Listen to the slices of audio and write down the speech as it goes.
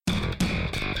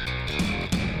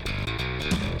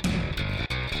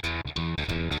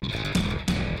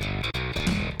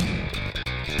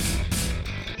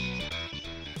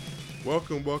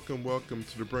Welcome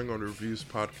to the Bring On Reviews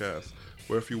podcast,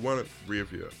 where if you want it,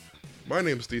 review it. My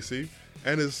name is DC,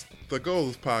 and the goal of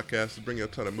this podcast is to bring you a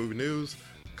ton of movie news,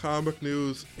 comic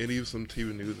news, and even some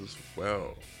TV news as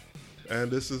well.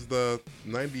 And this is the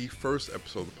 91st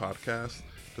episode of the podcast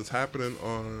that's happening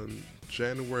on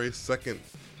January 2nd,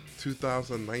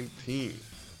 2019.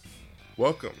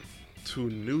 Welcome to a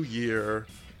new year,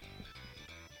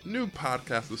 new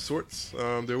podcast of sorts.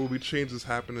 There will be changes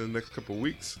happening in the next couple of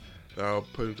weeks that I'll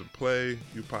put into play.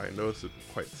 You'll probably notice it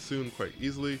quite soon, quite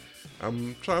easily.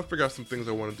 I'm trying to figure out some things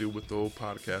I want to do with the whole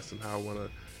podcast and how I want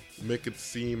to make it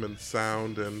seem and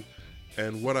sound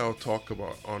and what I'll talk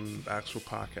about on the actual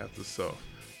podcast itself.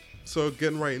 So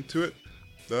getting right into it,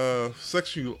 the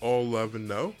section you all love and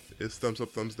know is thumbs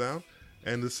up, thumbs down.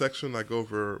 And this section I go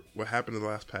over what happened in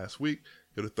the past week.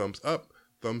 Give a thumbs up,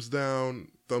 thumbs down,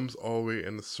 thumbs all the way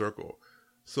in the circle.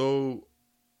 So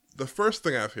the first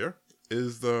thing I have here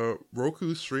is the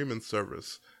Roku streaming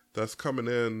service that's coming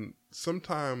in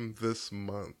sometime this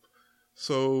month.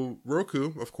 So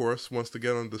Roku, of course, wants to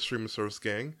get on the streaming service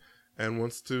gang and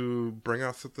wants to bring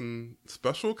out something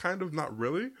special, kind of, not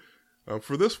really.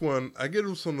 For this one, I give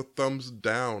them the thumbs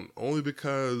down, only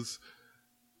because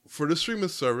for the streaming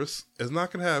service, it's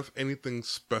not going to have anything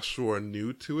special or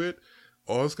new to it.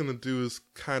 All it's going to do is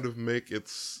kind of make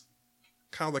its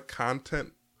kind of the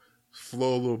content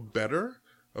flow a little better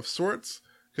of sorts.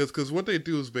 Because what they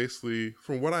do is basically,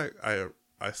 from what I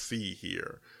see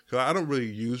here, because I don't really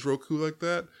use Roku like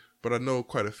that, but I know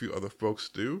quite a few other folks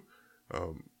do.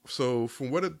 So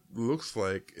from what it looks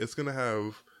like, it's going to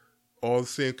have all the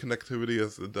same connectivity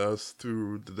as it does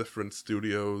through the different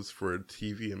studios for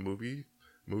TV and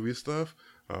movie stuff.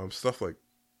 Stuff like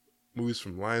movies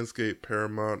from Lionsgate,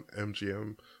 Paramount,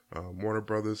 MGM, Warner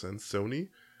Brothers, and Sony.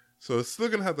 So it's still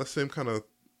gonna have that same kind of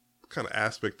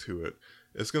aspect to it.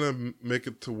 It's gonna make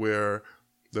it to where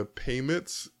the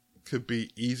payments could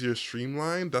be easier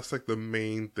streamlined. That's like the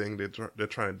main thing they're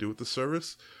trying to do with the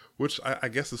service, which I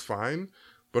guess is fine.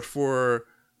 But for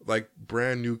like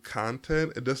brand new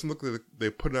content, it doesn't look like they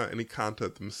put out any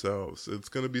content themselves. It's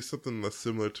gonna be something that's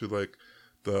similar to like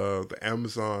the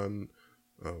Amazon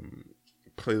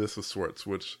playlist of sorts,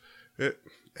 which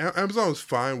Amazon was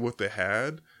fine with what they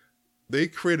had. They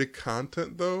created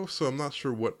content though, so I'm not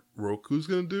sure what Roku's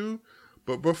gonna do.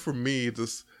 But for me, it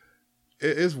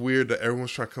is weird that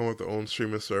everyone's trying to come up with their own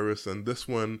streaming service, and this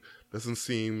one doesn't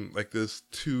seem like there's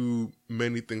too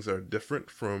many things that are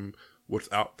different from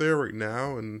what's out there right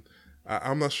now. And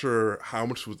I'm not sure how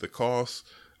much would it cost.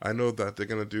 I know that they're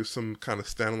gonna do some kind of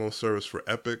standalone service for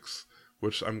Epics,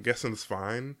 which I'm guessing is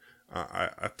fine.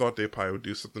 I thought they probably would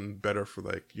do something better for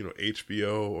like,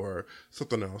 HBO or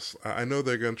something else. I know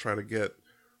they're going to try to get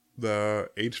the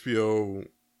HBO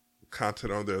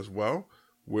content on there as well,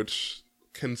 which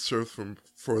can serve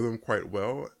for them quite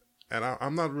well. And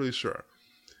I'm not really sure.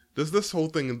 Does this whole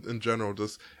thing in general,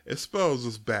 it spells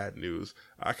just bad news.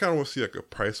 I kind of want to see like a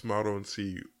price model and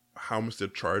see how much they're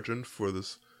charging for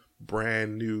this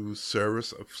brand new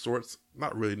service of sorts.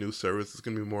 Not really new service. It's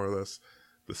going to be more or less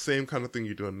the same kind of thing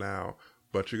you're doing now,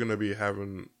 but you will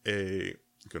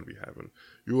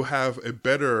have a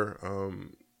better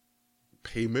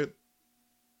payment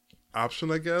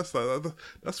option, I guess.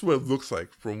 That's what it looks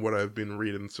like from what I've been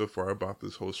reading so far about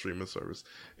this whole streaming service.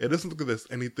 It doesn't look like there's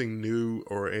anything new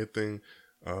or anything,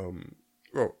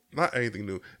 not anything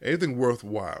new, anything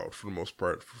worthwhile for the most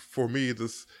part. For me, it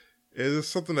is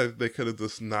something that they could have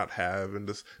just not have and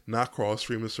just not call a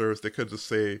streaming service. They could just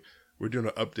say, we're doing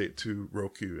an update to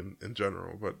Roku in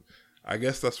general, but I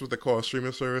guess that's what they call a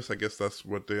streaming service. I guess that's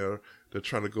what they're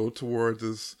trying to go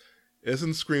towards.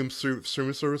 Isn't streaming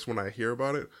service when I hear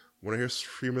about it? When I hear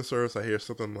streaming service, I hear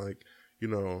something like,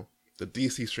 the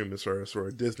DC streaming service or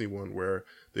a Disney one where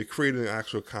they're creating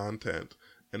actual content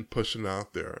and pushing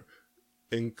out there,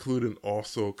 including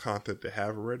also content they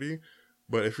have already.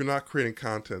 But if you're not creating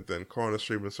content, then calling a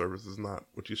streaming service is not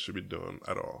what you should be doing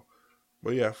at all.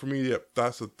 But yeah, for me,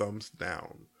 that's a thumbs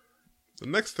down. The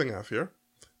next thing I have here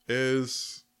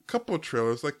is a couple of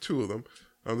trailers, like two of them.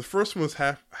 The first one was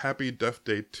Happy Death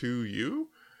Day 2U.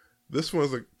 This one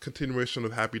is a continuation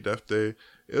of Happy Death Day.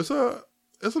 It's a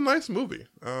nice movie.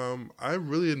 I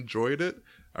really enjoyed it.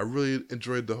 I really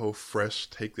enjoyed the whole fresh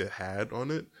take they had on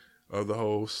it. The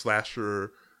whole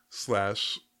slasher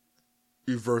 /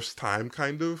 reverse time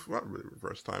kind of, not really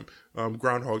reverse time,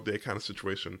 Groundhog Day kind of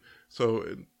situation. So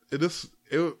it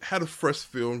had a fresh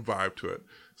feel and vibe to it.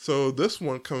 So this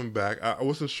one coming back, I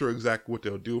wasn't sure exactly what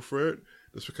they'll do for it,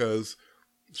 just because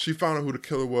she found out who the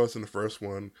killer was in the first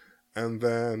one, and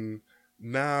then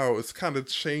now it's kind of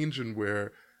changing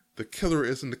where the killer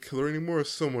isn't the killer anymore, it's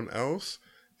someone else,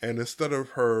 And instead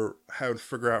of her having to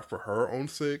figure out for her own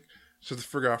sake, she has to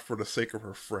figure out for the sake of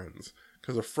her friends.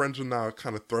 Because her friends are now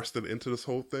kind of thrusted into this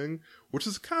whole thing, which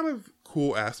is kind of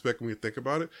cool aspect when you think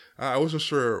about it. I wasn't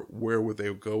sure where would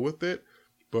they go with it,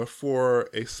 but for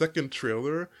a second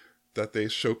trailer that they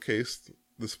showcased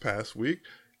this past week,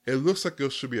 it looks like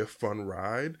it should be a fun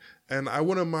ride, and I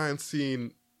wouldn't mind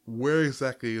seeing where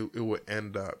exactly it would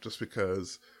end up, just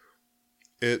because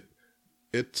it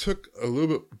took a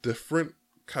little bit different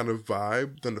kind of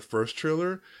vibe than the first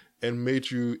trailer and made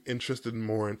you interested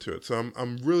more into it. So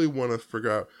I'm really want to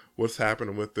figure out what's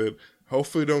happening with it.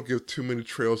 Hopefully don't give too many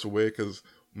trailers away, because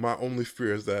my only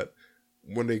fear is that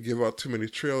when they give out too many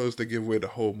trailers, they give away the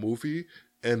whole movie.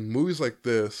 And movies like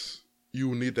this,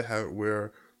 you need to have it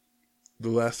where the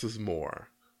less is more.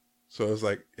 So it's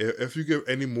like, if you give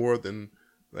any more than,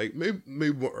 like,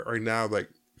 maybe right now, like,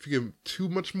 if you give too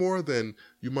much more, then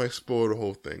you might spoil the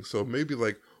whole thing. So maybe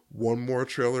like one more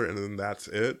trailer and then that's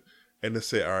it. And then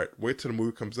say, all right, wait till the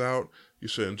movie comes out. You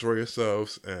should enjoy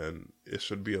yourselves, and it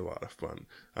should be a lot of fun.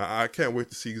 I can't wait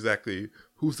to see exactly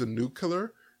who's the new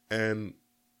killer and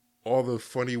all the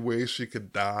funny ways she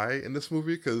could die in this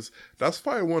movie, because that's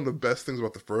probably one of the best things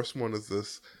about the first one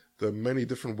is the many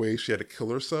different ways she had to kill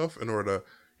herself in order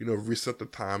to, reset the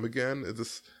time again. It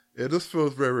just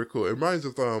feels very, very cool. It reminds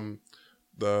me of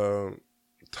the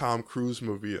Tom Cruise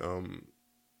movie, All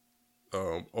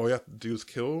You Have to Do Is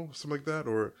Kill, something like that,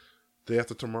 or Day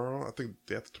After Tomorrow. I think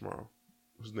Day After Tomorrow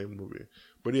was the name of the movie.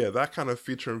 But yeah, that kind of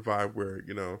feature and vibe where,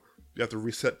 you have to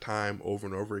reset time over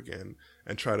and over again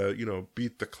and try to,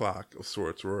 beat the clock of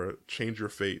sorts or change your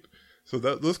fate. So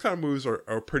those kind of movies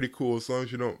are pretty cool, as long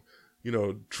as you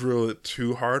don't, drill it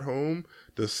too hard home.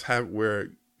 Just have where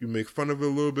you make fun of it a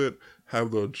little bit,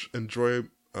 have the enjoy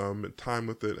time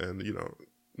with it, and,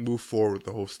 move forward with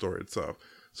the whole story itself.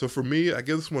 So for me, I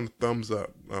give this one a thumbs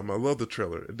up. I love the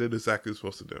trailer. It did exactly what it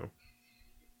was supposed to do.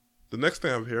 The next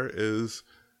thing I have here is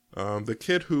The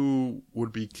Kid Who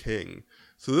Would Be King.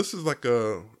 So this is like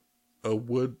a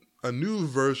new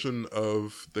version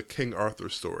of the King Arthur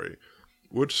story,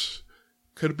 which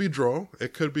could be droll.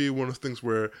 It could be one of the things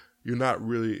where you're not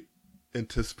really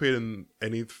anticipating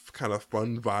any kind of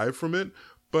fun vibe from it.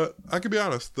 But I can be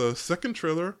honest, the second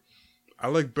trailer I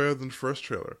like better than the first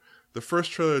trailer. The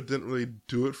first trailer didn't really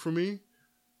do it for me,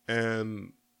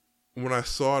 and when I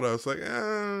saw it, I was like,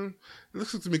 it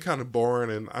looks to me kind of boring,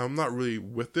 and I'm not really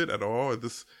with it at all. It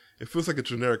feels like a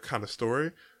generic kind of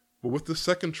story. But with the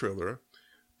second trailer,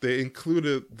 they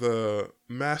included the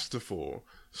masterful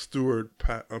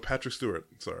Patrick Stewart.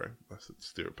 Sorry, I said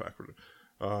Stewart Packard.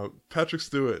 Patrick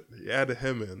Stewart, he added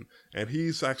him in, and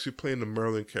he's actually playing the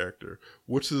Merlin character,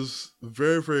 which is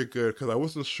very, very good, because I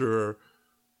wasn't sure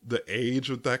the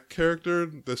age of that character.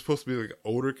 They're supposed to be like an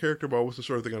older character, but I wasn't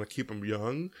sure if they're going to keep him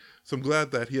young. So I'm glad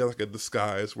that he has like a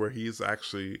disguise where he's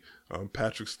actually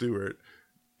Patrick Stewart,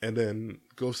 and then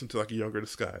goes into like a younger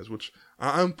disguise, which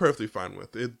I'm perfectly fine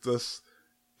with.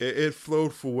 It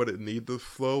flowed for what it needed to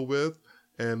flow with,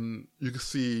 and you can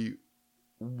see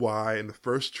why in the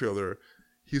first trailer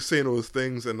he's saying those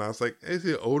things, and I was like, is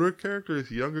he an older character? Is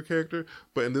he a younger character?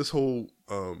 But in this whole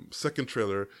second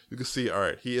trailer, you can see, all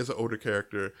right, he is an older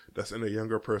character that's in a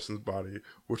younger person's body,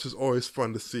 which is always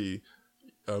fun to see.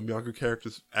 Younger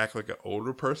characters act like an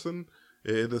older person.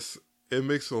 It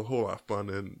makes it a whole lot of fun,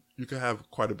 and you can have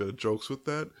quite a bit of jokes with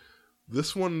that.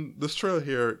 This trailer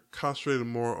here concentrated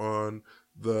more on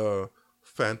the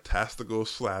fantastical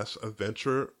 /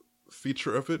 adventure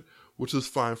feature of it, which is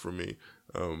fine for me.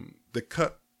 They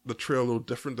cut the trailer a little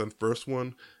different than the first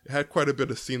one. It had quite a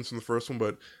bit of scenes from the first one,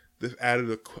 but they've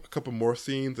added a couple more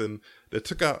scenes, and they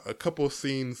took out a couple of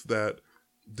scenes that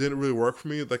didn't really work for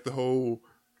me, like the whole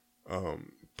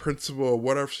principal or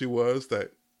whatever she was,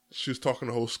 that she was talking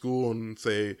to the whole school and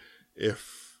say,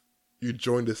 if you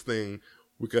join this thing,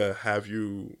 we could have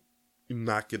you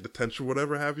not get detention,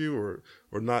 whatever have you,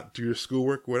 or not do your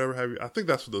schoolwork, whatever have you. I think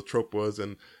that's what the trope was,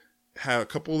 and had a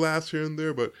couple laughs here and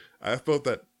there, but I felt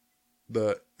that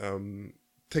the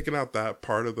taking out that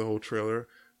part of the whole trailer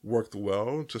worked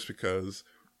well, just because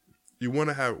you want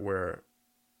to have it where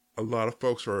a lot of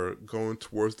folks are going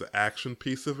towards the action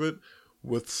piece of it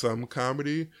with some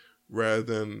comedy, rather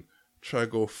than try to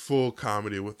go full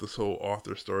comedy with this whole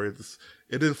Arthur story.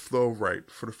 It didn't flow right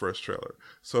for the first trailer.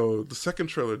 So the second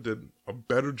trailer did a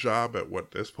better job at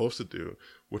what they're supposed to do,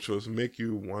 which was make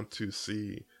you want to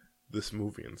see this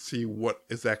movie and see what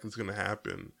exactly is going to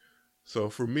happen. So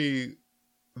for me,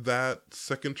 that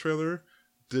second trailer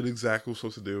did exactly what it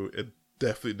was supposed to do. It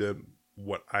definitely did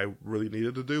what I really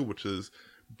needed to do, which is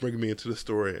bring me into the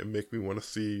story and make me want to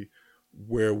see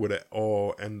where would it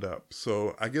all end up.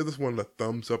 So I give this one a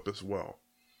thumbs up as well.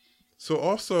 So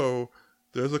also,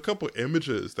 there's a couple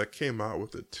images that came out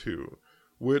with it too,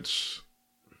 which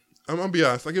I'm gonna be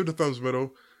honest, I give it a thumbs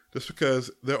middle, just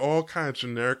because they're all kind of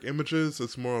generic images.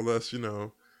 It's more or less,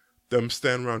 them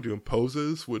standing around doing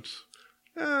poses, which,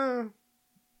 like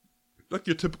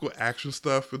your typical action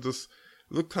stuff. It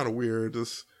looked kind of weird.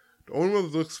 The only one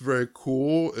that looks very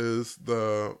cool is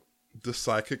the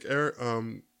psychic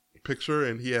picture,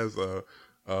 and he has a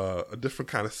different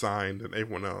kind of sign than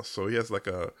everyone else. So he has like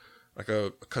a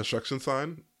construction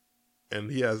sign,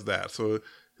 and he has that. So it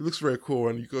looks very cool,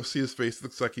 and you go see his face. It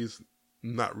looks like he's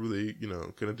not really,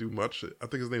 gonna do much. I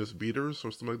think his name is Beaters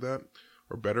or something like that,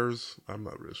 or Betters. I'm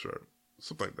not really sure,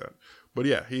 something like that. But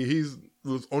yeah, he's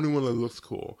the only one that looks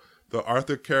cool. The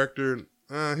Arthur character,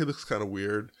 he looks kind of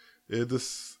weird.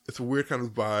 It's a weird kind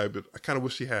of vibe. I kind of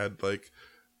wish he had like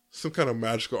some kind of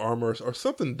magical armor or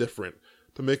something different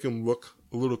to make him look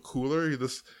a little cooler. He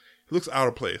looks out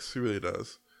of place. He really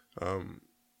does.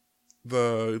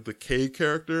 The Kay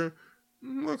character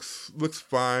looks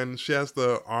fine. She has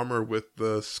the armor with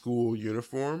the school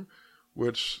uniform,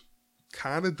 which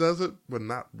kind of does it, but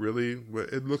not really. But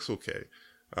it looks okay.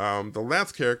 The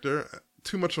Lance character,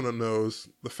 too much on the nose.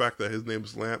 The fact that his name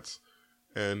is Lance,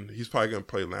 and he's probably going to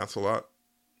play Lance a lot,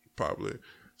 probably.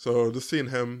 So just seeing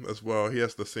him as well, he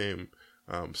has the same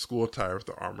school attire with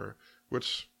the armor,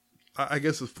 which I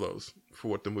guess it flows for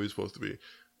what the movie's supposed to be.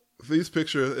 For these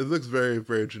pictures, it looks very,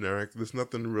 very generic. There's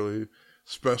nothing really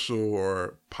special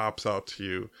or pops out to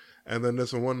you. And then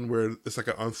there's one where it's like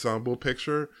an ensemble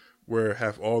picture where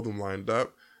have all of them lined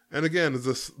up. And again, it's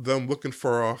just them looking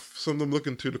far off. Some of them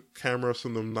looking to the camera,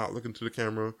 some of them not looking to the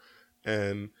camera.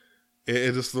 And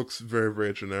it just looks very,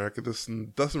 very generic. It just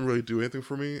doesn't really do anything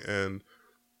for me. And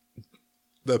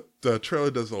the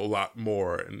trailer does a lot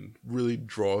more and really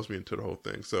draws me into the whole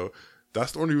thing. So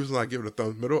that's the only reason I give it a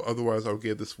thumbs middle. Otherwise, I would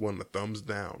give this one a thumbs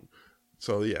down.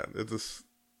 So yeah, that's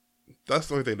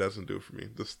the only thing that doesn't do it for me.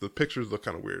 The pictures look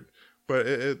kind of weird, but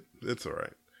it's all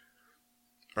right.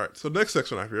 All right, so the next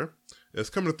section I have here is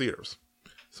coming to theaters.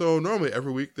 So normally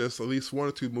every week there's at least 1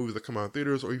 or 2 movies that come out in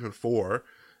theaters, or even 4,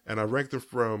 and I rank them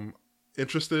from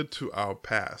interested to I'll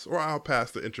pass, or I'll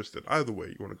pass to interested. Either way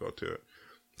you want to go to it.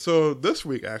 So this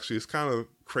week actually is kind of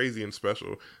crazy and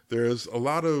special. There's a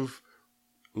lot of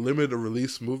limited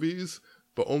release movies,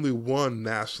 but only one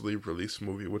nationally released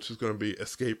movie, which is going to be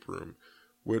Escape Room,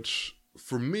 which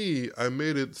for me, I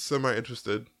made it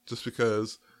semi-interested just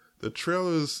because the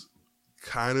trailers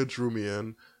kind of drew me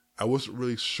in. I wasn't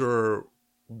really sure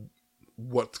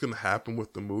what's going to happen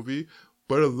with the movie,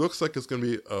 but it looks like it's going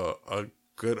to be a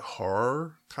good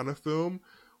horror kind of film,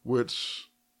 which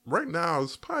right now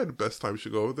is probably the best time you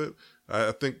should go with it.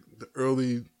 I think the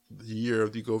early year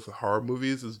if you go for horror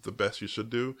movies is the best you should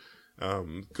do.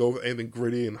 Go with anything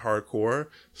gritty and hardcore.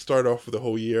 Start off with the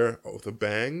whole year with a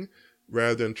bang,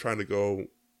 rather than trying to go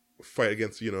fight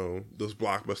against, those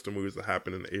blockbuster movies that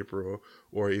happen in April,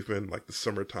 or even like the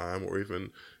summertime, or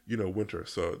even, winter.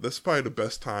 So that's probably the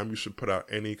best time you should put out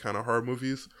any kind of horror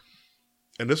movies.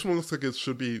 And this one looks like it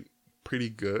should be pretty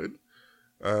good.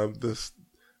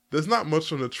 There's not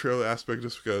much on the trailer aspect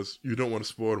just because you don't want to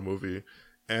spoil the movie,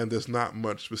 and there's not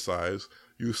much besides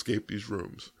you escape these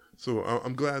rooms. So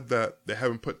I'm glad that they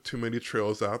haven't put too many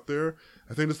trailers out there.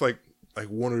 I think it's like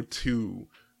 1 or 2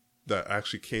 that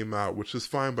actually came out, which is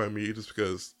fine by me, just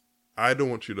because I don't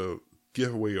want you to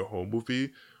give away your whole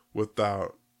movie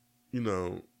without,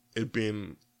 it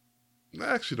being...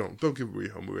 Actually, don't give away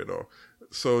your whole movie at all.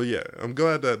 So yeah, I'm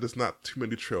glad that there's not too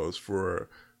many trailers for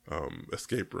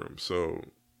Escape Room. So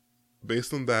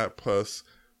based on that, plus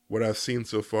what I've seen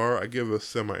so far, I give it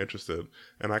semi-interested.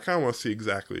 And I kind of want to see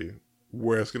exactly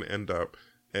where it's going to end up,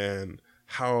 and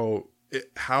how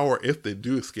or if they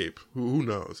do escape. Who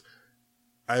knows?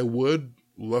 I would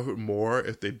love it more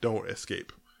if they don't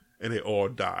escape and they all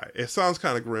die. It sounds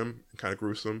kind of grim and kind of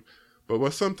gruesome, but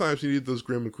sometimes you need those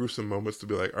grim and gruesome moments to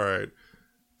be like, all right,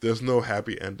 there's no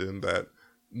happy ending, that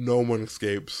no one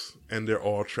escapes and they're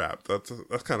all trapped. That's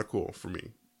kind of cool for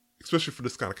me, especially for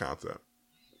this kind of concept.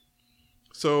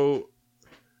 So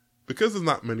because there's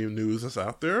not many news that's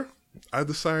out there, I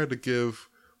decided to give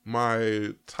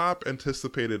my top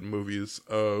anticipated movies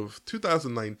of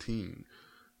 2019.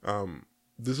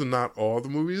 These are not all the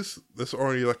movies. This is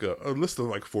already like a list of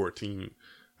like 14.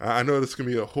 I know there's going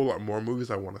to be a whole lot more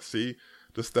movies I want to see.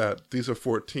 Just that these are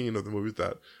 14 of the movies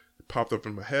that popped up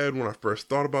in my head when I first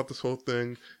thought about this whole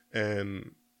thing.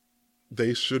 And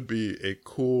they should be a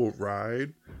cool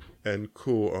ride and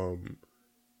cool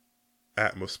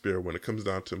atmosphere when it comes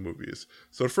down to movies.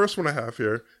 So the first one I have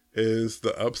here is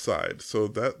The Upside. So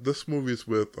this movie's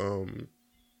with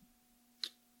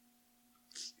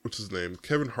what's his name,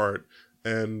 Kevin Hart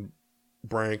and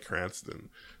Bryan Cranston.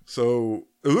 So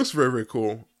it looks very, very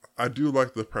cool. I do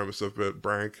like the premise of it.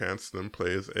 Bryan Cranston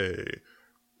plays a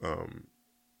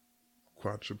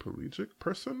quadriplegic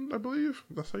person, I believe.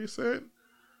 That's how you say it.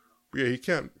 But yeah, he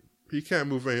can't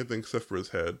move anything except for his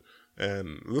head.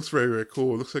 And it looks very, very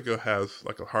cool. It looks like it has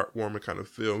like a heartwarming kind of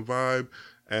feel and vibe.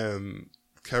 And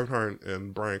Kevin Hart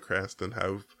and Bryan Cranston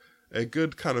have a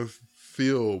good kind of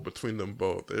feel between them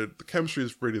both. The chemistry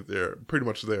is pretty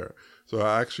much there. So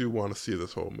I actually want to see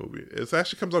this whole movie. It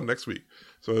actually comes out next week,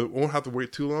 so it won't have to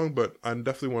wait too long. But I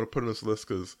definitely want to put it on this list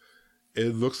because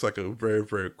it looks like a very,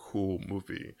 very cool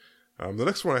movie. The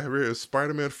next one I have here is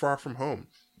Spider-Man: Far From Home.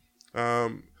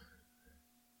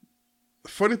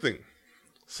 Funny thing,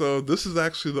 so this is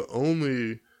actually the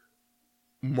only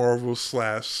Marvel /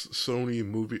 Sony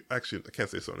movie. Actually, I can't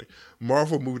say Sony.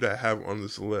 Marvel movie that I have on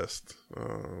this list.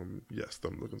 Yes,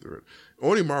 I'm looking through it.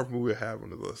 Only Marvel movie I have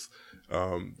on the list.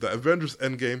 The Avengers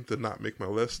Endgame did not make my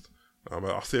list.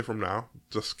 I'll say it from now,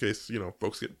 just in case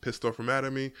folks get pissed off or mad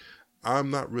at me.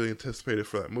 I'm not really anticipated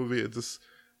for that movie. It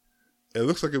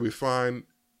looks like it'll be fine.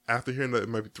 After hearing that it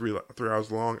might be 3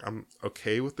 hours long, I'm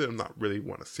okay with it. I'm not really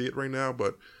want to see it right now,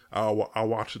 but I'll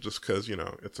watch it just because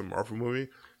it's a Marvel movie.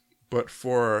 But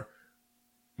for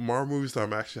Marvel movies that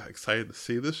I'm actually excited to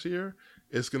see this year,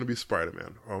 it's going to be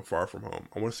Spider-Man Far From Home.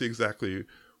 I want to see exactly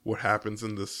what happens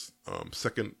in this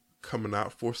second coming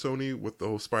out for Sony with the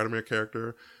whole Spider-Man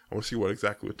character. I want to see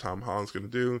what Tom Holland's going to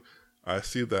do. I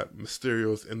see that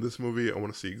Mysterio's in this movie. I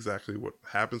want to see exactly what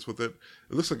happens with it.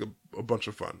 It looks like a bunch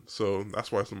of fun. So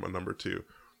that's why it's my number 2.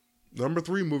 Number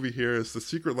 3 movie here is The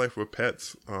Secret Life of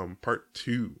Pets, Part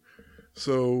 2.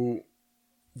 So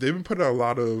they've been putting out a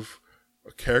lot of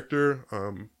character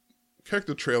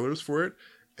trailers for it,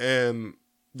 and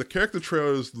the character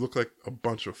trailers look like a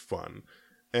bunch of fun,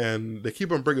 and they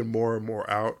keep on bringing more and more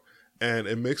out, and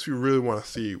it makes me really want to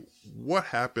see what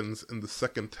happens in the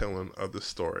second telling of the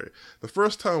story. The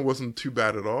first telling wasn't too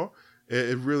bad at all.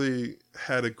 It really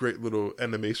had a great little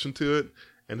animation to it,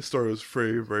 and the story was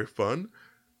very, very fun.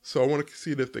 So I want to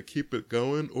see if they keep it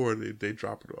going or they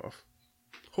drop it off.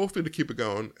 Hopefully they keep it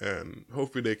going, and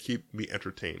hopefully they keep me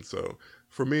entertained. So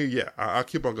for me, yeah, I'll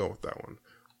keep on going with that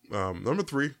one.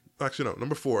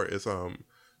 Number 4 is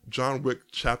John Wick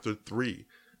Chapter 3.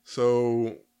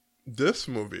 So this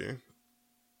movie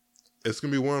is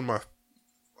going to be one of my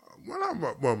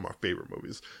favorite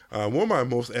movies. One of my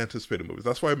most anticipated movies.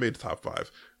 That's why I made the top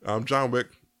 5. John Wick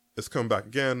is coming back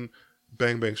again.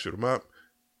 Bang, bang, shoot 'em up.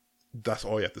 That's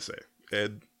all you have to say.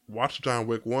 And watch John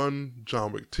Wick 1,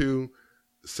 John Wick 2,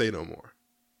 say no more.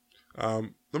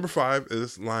 Number 5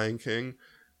 is Lion King.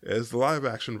 It's the live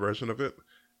action version of it.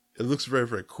 It looks very,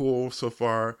 very cool so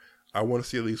far. I want to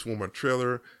see at least one more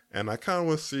trailer, and I kind of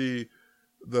want to see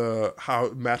how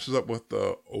it matches up with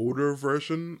the older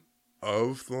version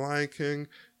of the Lion King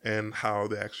and how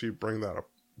they actually bring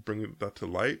that to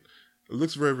light. It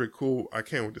looks very, very cool. I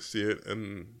can't wait to see it,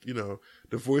 and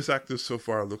the voice actors so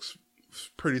far looks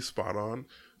pretty spot on.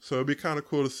 So it'd be kind of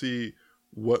cool to see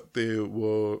what they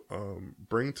will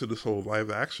bring to this whole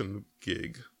live action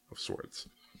gig of sorts.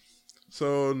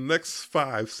 So next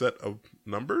 5 set of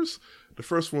numbers. The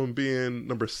first one being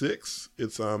number 6.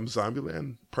 It's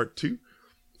Zombieland Part 2.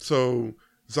 So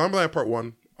Zombieland Part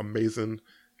 1, amazing.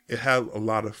 It had a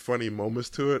lot of funny moments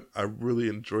to it. I really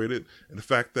enjoyed it. And the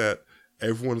fact that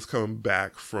everyone's coming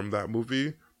back from that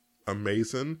movie,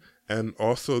 amazing. And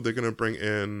also they're going to bring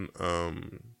in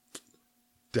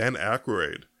Dan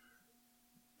Aykroyd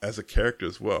as a character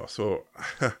as well. So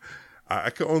I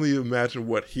can only imagine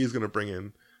what he's going to bring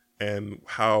in and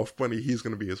how funny he's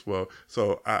going to be as well.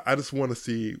 So I just want to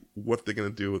see what they're going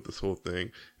to do with this whole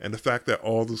thing. And the fact that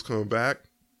all those coming back,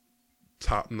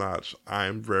 top notch.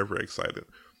 I'm very, very excited.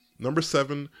 Number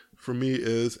 7 for me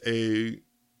is A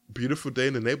Beautiful Day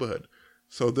in the Neighborhood.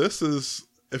 So this is,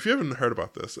 if you haven't heard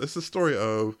about this, it's the story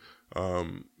of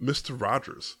Mr.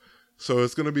 Rogers. So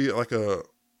it's going to be like a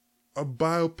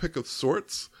biopic of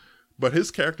sorts, but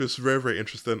his character is very, very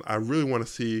interesting. I really want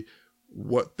to see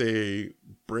what they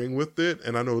bring with it.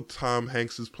 And I know Tom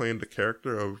Hanks is playing the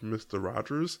character of Mr.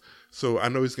 Rogers, so I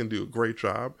know he's going to do a great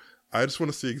job. I just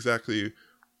want to see exactly,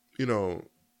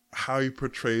 how he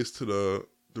portrays to the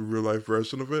real life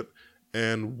version of it,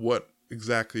 and what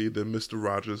exactly did Mr.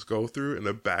 Rogers go through in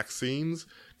the back scenes,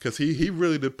 because he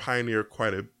really did pioneer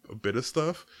quite a bit of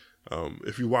stuff.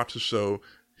 If you watch the show,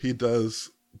 he does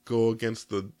go against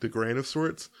the grain of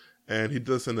sorts, and he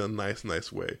does it in a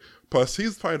nice way. Plus,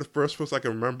 he's probably the first person I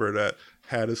can remember that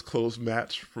had his clothes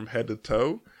matched from head to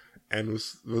toe, and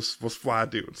was fly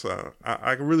dude. So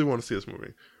I really want to see this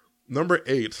movie. Number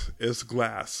 8 is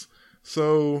Glass.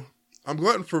 So I'm a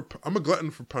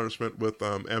glutton for punishment with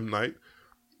M. Night.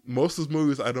 Most of his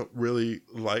movies I don't really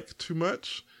like too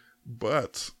much,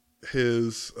 but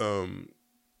his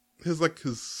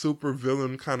his super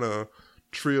villain kind of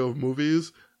trio of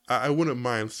movies, I wouldn't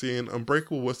mind seeing.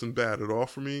 Unbreakable wasn't bad at all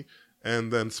for me,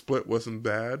 and then Split wasn't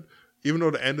bad, even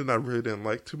though the ending I really didn't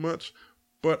like too much.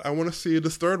 But I want to see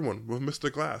this third one with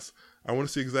Mr. Glass. I want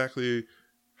to see exactly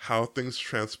how things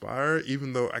transpire,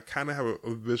 even though I kind of have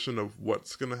a vision of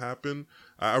what's going to happen.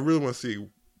 I really want to see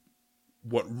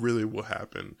what really will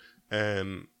happen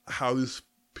and how these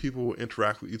people will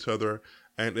interact with each other,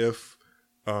 and if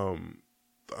the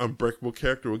Unbreakable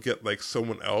character will get like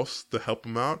someone else to help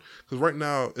him out, because right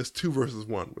now it's 2 versus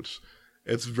 1, which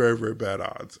it's very, very bad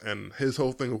odds, and his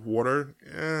whole thing with water,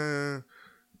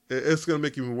 it's going to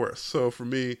make it even worse. So for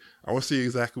me, I want to see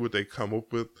exactly what they come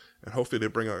up with, and hopefully they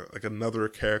bring like another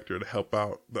character to help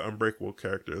out the Unbreakable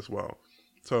character as well.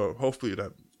 So hopefully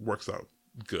that works out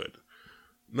good.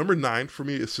 Number 9 for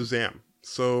me is Shazam.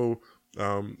 So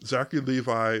Zachary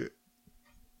Levi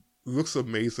looks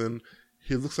amazing.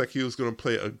 He looks like he was going to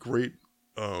play a great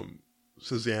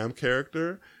Shazam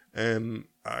character, and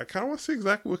I kind of want to see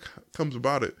exactly what comes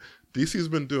about it. DC's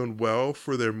been doing well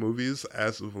for their movies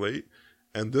as of late,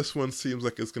 and this one seems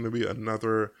like it's going to be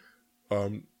another,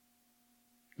 home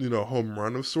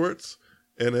run of sorts.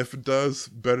 And if it does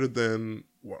better than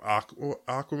what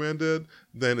Aquaman did,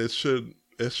 then it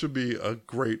should be a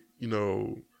great,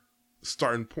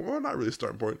 starting point. Well, not really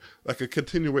starting point, like a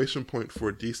continuation point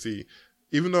for DC.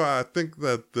 Even though I think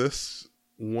that this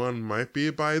one might be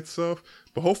by itself,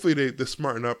 but hopefully they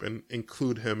smarten up and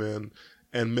include him in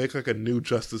and make like a new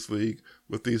Justice League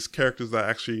with these characters that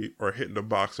actually are hitting the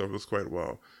box office quite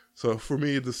well. So for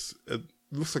me, it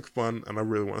looks like fun, and I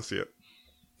really want to see it.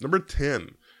 Number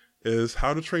 10 is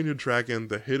How to Train Your Dragon: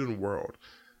 The Hidden World.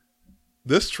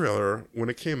 This trailer, when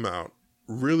it came out,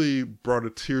 really brought a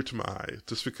tear to my eye,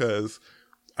 just because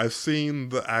I've seen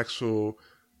the actual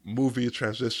movie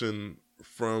transition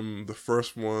from the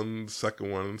first one, the second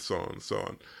one, and so on and so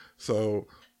on. So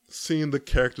seeing the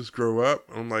characters grow up,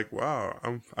 I'm like, wow,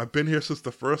 I've been here since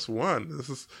the first one.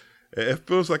 It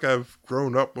feels like I've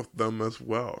grown up with them as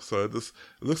well. So it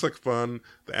looks like fun.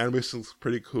 The animation looks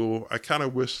pretty cool. I kind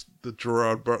of wish the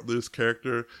Gerard Butler's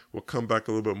character will come back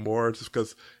a little bit more, just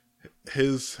because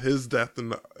his death in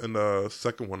the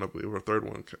second one, I believe, or third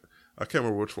one, I can't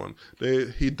remember which one.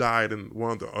 He died in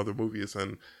one of the other movies,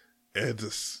 and it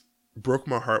just broke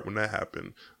my heart when that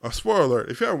happened. Spoiler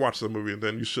alert, if you haven't watched the movie,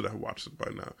 then you should have watched it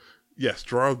by now. Yes,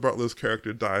 Gerard Butler's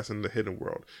character dies in the Hidden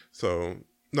World. So,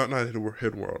 not Hidden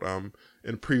World,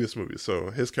 in previous movies. So,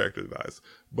 his character dies.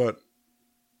 But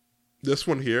this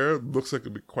one here looks like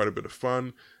it'll be quite a bit of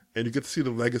fun, and you get to see the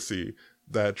legacy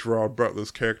that Gerard Butler's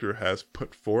character has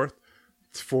put forth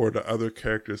for the other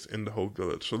characters in the whole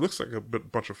village. So, it looks like a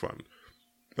bunch of fun.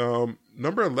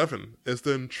 Number 11 is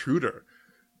The Intruder.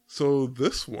 So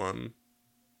this one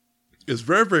is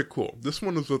very, very cool. This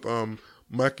one is with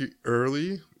Michael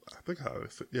Early. I think how I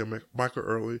say, yeah, Michael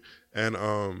Early, and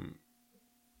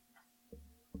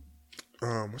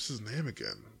what's his name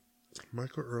again?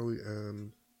 Michael Early,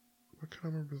 and I can't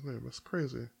remember his name. That's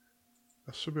crazy.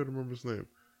 I should be able to remember his name.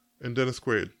 And Dennis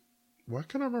Quaid. Why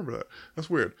can't I remember that? That's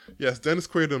weird. Yes, Dennis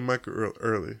Quaid and Michael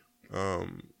Early.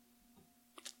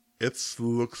 It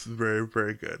looks very,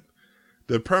 very good.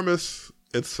 The premise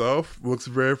itself looks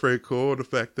very, very cool. The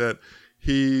fact that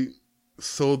he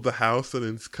sold the house and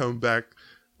it's come back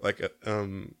like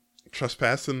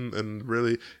trespassing, and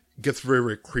really gets very,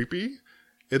 very creepy.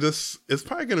 It's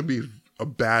probably going to be a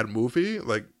bad movie,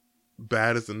 like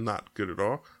bad as in not good at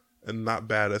all, and not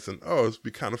bad as in, it's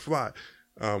be kind of fly.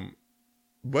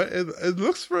 But it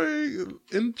looks very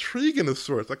intriguing of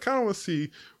sorts. I kind of want to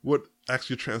see what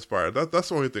actually transpired. That's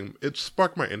the only thing. It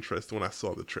sparked my interest when I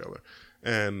saw the trailer,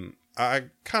 and I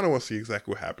kind of want to see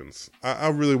exactly what happens. I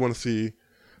really want to see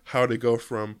how they go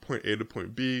from point A to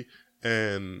point B,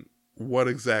 and what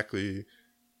exactly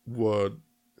would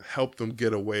help them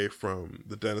get away from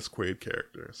the Dennis Quaid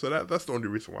character. So that's the only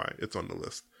reason why it's on the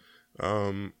list.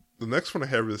 The next one I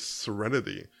have is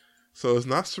Serenity. So it's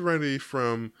not Serenity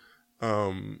from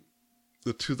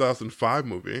the 2005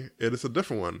 movie. It is a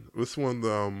different one. This one,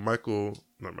 Matthew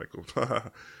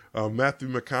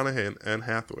McConaughey and Anne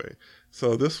Hathaway.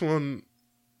 So this one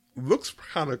looks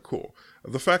kind of cool.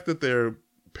 The fact that they're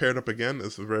paired up again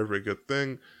is a very, very good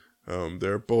thing.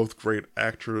 They're both great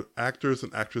actors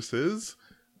and actresses.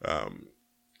 It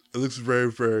looks very,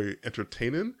 very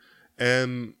entertaining,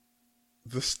 and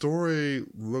the story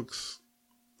looks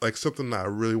like something that I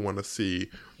really want to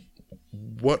see.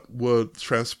 What would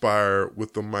transpire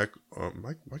with the Michael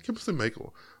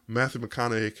Matthew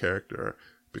McConaughey character,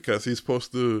 because he's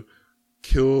supposed to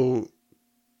kill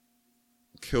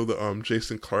the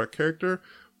Jason Clarke character.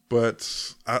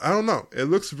 But I don't know. It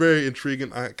looks very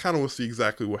intriguing. I kind of want to see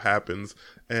exactly what happens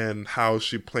and how is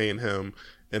she playing him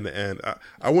in the end.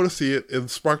 I want to see it. It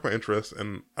sparked my interest,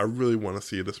 and I really want to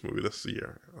see this movie this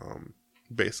year,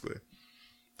 basically.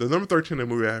 The number 13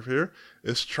 movie I have here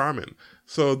is Charmin.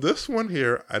 So this one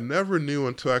here, I never knew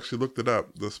until I actually looked it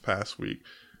up this past week.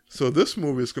 So this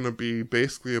movie is going to be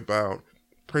basically about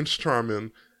Prince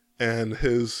Charming and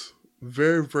his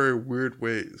very, very weird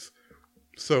ways.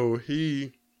 So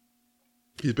he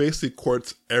basically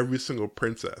courts every single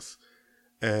princess.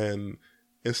 And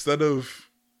instead of,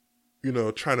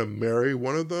 trying to marry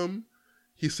one of them,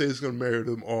 he says he's going to marry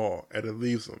them all, and it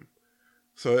leaves them.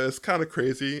 So it's kind of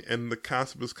crazy, and the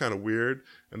concept is kind of weird.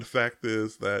 And the fact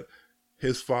is that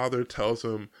his father tells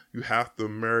him, you have to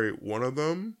marry one of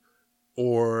them,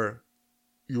 or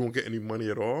you won't get any money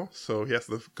at all. So he has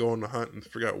to go on the hunt and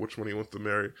figure out which one he wants to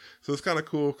marry. So it's kind of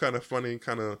cool, kind of funny,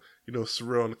 kind of,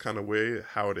 surreal in the kind of way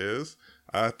how it is.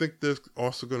 I think there's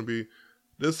also going to be,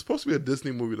 there's supposed to be a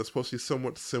Disney movie that's supposed to be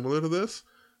somewhat similar to this,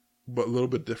 but a little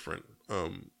bit different.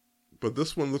 But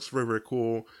this one looks very, very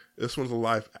cool. This one's not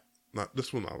live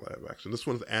action. This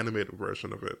one's an animated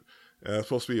version of it. It's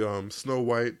supposed to be Snow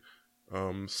White,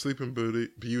 Sleeping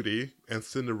Beauty, and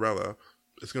Cinderella.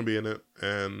 It's going to be in it,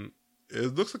 and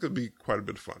it looks like it'd be quite a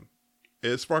bit of fun.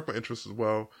 It sparked my interest as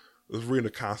well. I was reading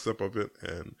the concept of it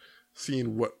and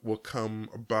seeing what will come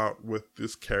about with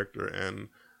this character and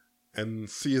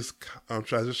see his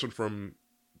transition from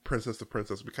princess to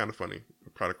princess would be kind of funny,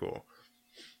 kind of cool.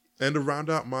 And to round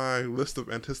out my list of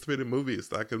anticipated movies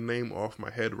that I can name off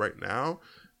my head right now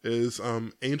is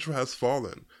Angel Has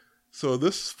Fallen. So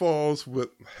this falls with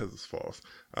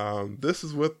this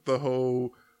is with the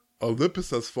whole Olympus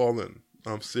Has Fallen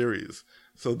series.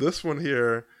 So this one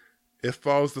here, it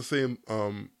follows the same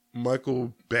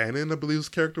Michael Bannon, I believe his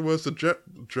character was. So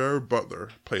Gerard Butler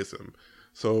plays him.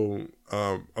 So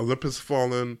Olympus Has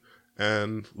Fallen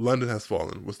and London Has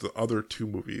Fallen was the other two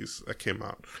movies that came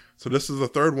out. So this is the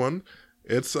third one.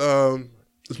 It's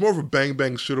more of a bang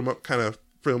bang shoot 'em up kind of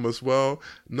film as well.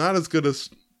 Not as good as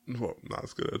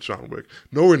John Wick.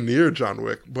 Nowhere near John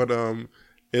Wick, but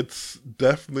it's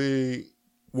definitely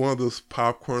one of those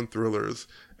popcorn thrillers.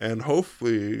 And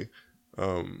hopefully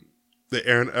the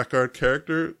Aaron Eckhart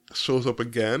character shows up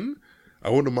again. I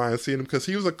wouldn't mind seeing him because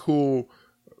he was a cool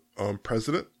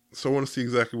president. So I want to see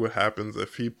exactly what happens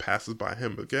if he passes by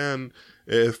him again.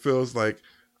 It feels like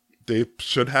they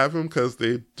should have him because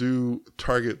they do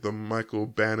target the Michael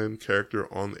Bannon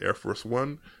character on the Air Force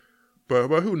One. But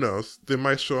who knows? They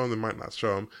might show him, they might not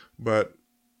show him. But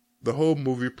the whole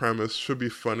movie premise should be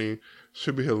funny,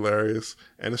 should be hilarious,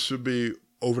 and it should be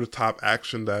over-the-top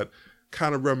action that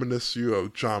kind of reminisces you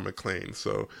of John McClane.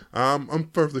 So I'm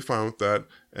perfectly fine with that,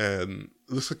 and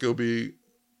it looks like it'll be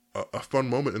a fun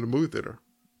moment in the movie theater.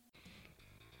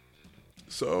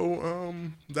 So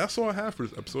that's all I have for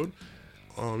this episode.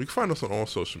 You can find us on all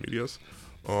social medias.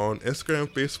 On Instagram,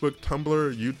 Facebook,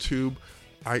 Tumblr, YouTube,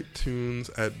 iTunes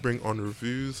at Bring On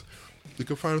Reviews. You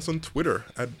can find us on Twitter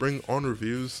at Bring On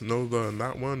Reviews.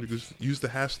 Not one. You can use the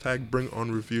hashtag Bring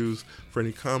On Reviews for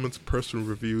any comments, personal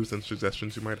reviews, and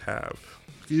suggestions you might have.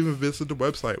 You can even visit the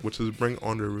website, which is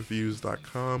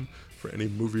bringonreviews.com, for any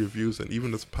movie reviews and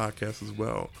even this podcast as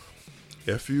well.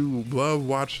 If you love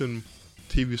watching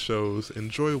TV shows,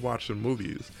 enjoy watching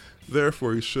movies,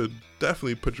 therefore you should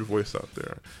definitely put your voice out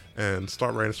there and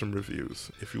start writing some reviews.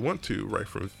 If you want to write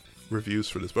for reviews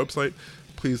for this website,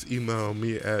 please email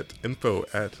me at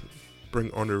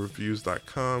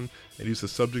info@bringonreviews.com and use the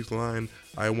subject line,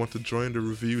 I want to join the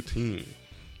review team.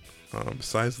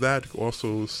 Besides that, you can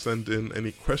also send in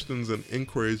any questions and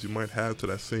inquiries you might have to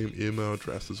that same email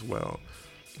address as well.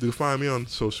 You can find me on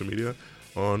social media,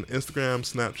 on Instagram,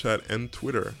 Snapchat, and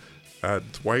Twitter at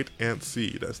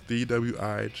DwightAntC. That's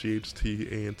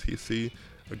DWIGHTANTC.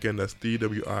 Again, that's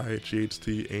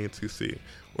DWIGHTANTC.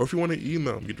 Or if you want to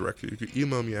email me directly, you can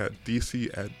email me at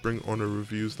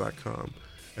dc@bringonreviews.com.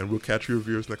 And we'll catch you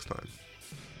reviewers next time.